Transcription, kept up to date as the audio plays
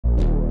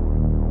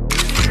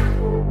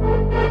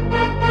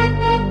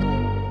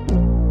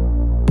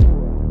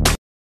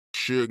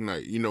Suge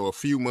Knight. A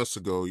few months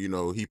ago,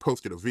 he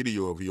posted a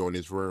video of you on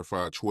his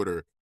verified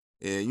Twitter,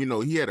 and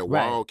he had a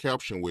Right. wild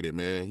caption with it,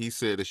 man. He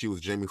said that she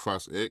was Jamie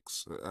Foxx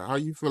ex. How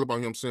you feel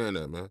about him saying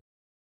that, man?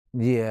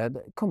 Yeah,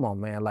 come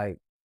on, man. Like,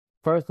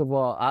 first of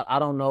all, I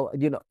don't know,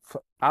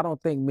 I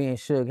don't think me and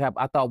Suge have.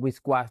 I thought we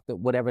squashed it,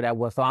 whatever that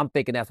was. So I'm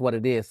thinking that's what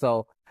it is.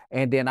 So,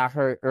 and then I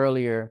heard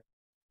earlier,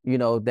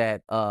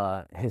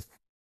 that his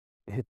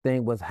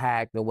thing was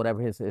hacked or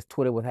whatever. His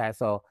Twitter was hacked.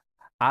 So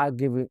I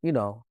give it,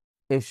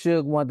 if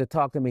Suge wanted to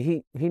talk to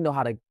me, he know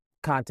how to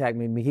contact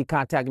me. He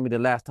contacted me the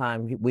last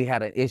time we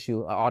had an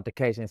issue, an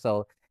altercation.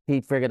 So he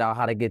figured out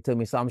how to get to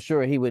me. So I'm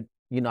sure he would,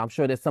 I'm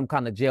sure there's some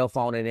kind of jail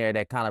phone in there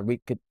that kind of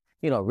could,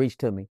 reach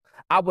to me.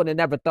 I would have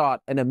never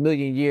thought in a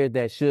million years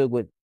that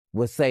Suge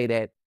would say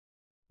that,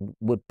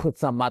 would put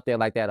something out there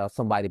like that, or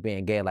somebody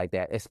being gay like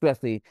that,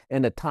 especially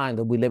in the time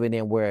that we living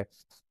in where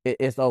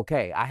it's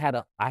okay. I had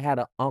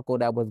an uncle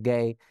that was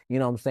gay. You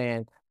know what I'm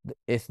saying?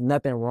 It's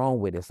nothing wrong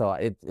with it. So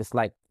it's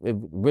like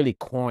really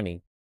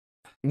corny.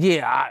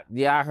 Yeah,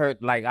 I heard,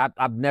 like,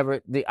 I've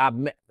never I've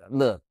met,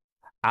 look,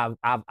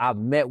 I've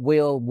met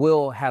Will.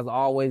 Will has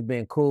always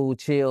been cool,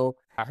 chill.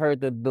 I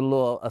heard the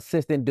little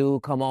assistant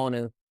dude come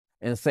on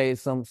and say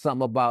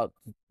something about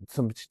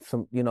some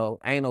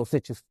anal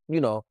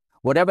situation,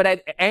 whatever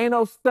that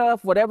anal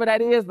stuff, whatever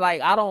that is.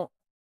 Like, I don't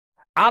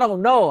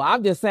know.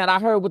 I'm just saying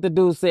I heard what the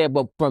dude said,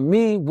 but for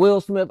me,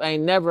 Will Smith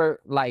ain't never,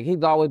 like,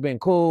 he's always been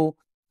cool,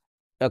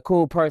 a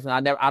cool person.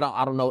 I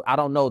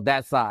don't know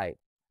that side.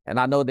 And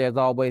I know there's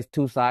always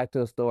two sides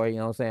to a story, you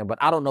know what I'm saying? But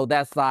I don't know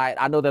that side.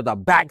 I know there's a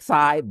back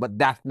side, but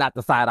that's not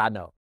the side I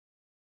know.